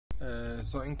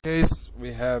So in case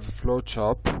we have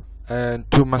FlowShop and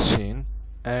two machine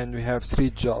and we have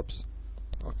 3 jobs,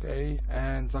 okay,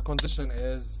 and the condition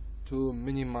is to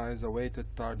minimize awaited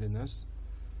tardiness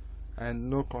and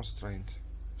no constraint.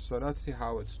 So let's see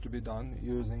how it's to be done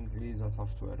using Lisa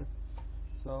software.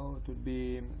 So it would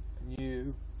be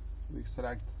new, we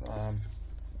select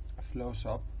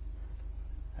FlowShop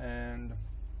and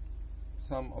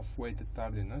sum of weighted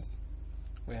tardiness.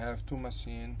 We have 2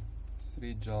 machine,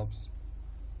 3 jobs.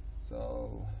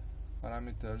 So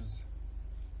parameters,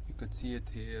 you could see it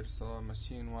here. So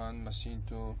machine 1, machine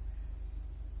 2.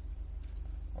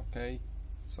 Okay,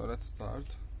 so let's start.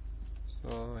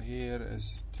 So here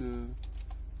is 2,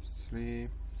 3,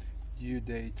 due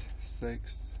date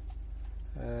 6,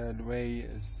 way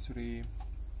is 3,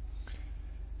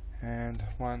 and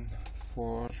 1,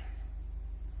 4,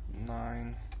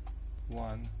 9,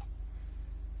 1,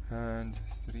 and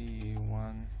 3,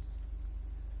 1,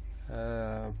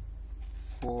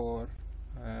 4,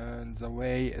 and the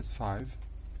way is 5.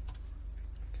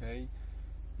 Okay,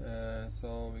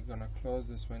 so we're gonna close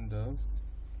this window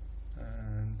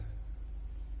and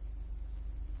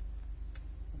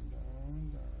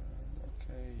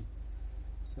okay,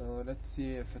 so let's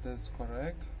see if it is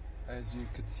correct. As you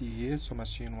could see here, so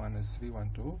machine 1 is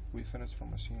 312. We finished from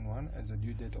machine 1, as the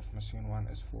due date of machine 1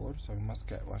 is 4, so we must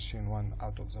get machine 1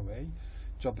 out of the way.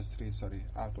 Job is 3, sorry,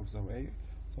 out of the way.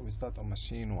 So we start on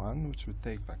machine 1, which would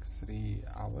take like 3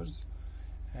 hours,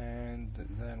 and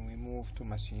then we move to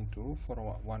machine 2 for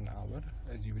 1 hour.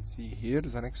 As you would see here,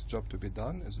 the next job to be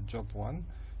done is job 1.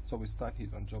 So we start here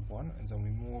on job 1, and then we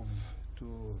move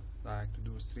to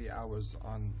do 3 hours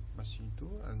on machine 2,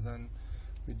 and then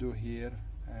we do here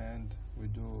and we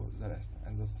do the rest,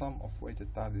 and the sum of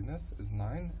weighted tardiness is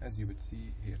 9, as you would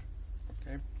see here.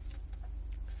 Okay,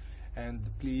 and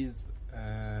please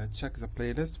check the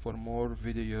playlist for more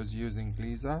videos using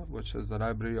Lisa, which is the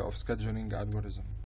library of scheduling algorithm.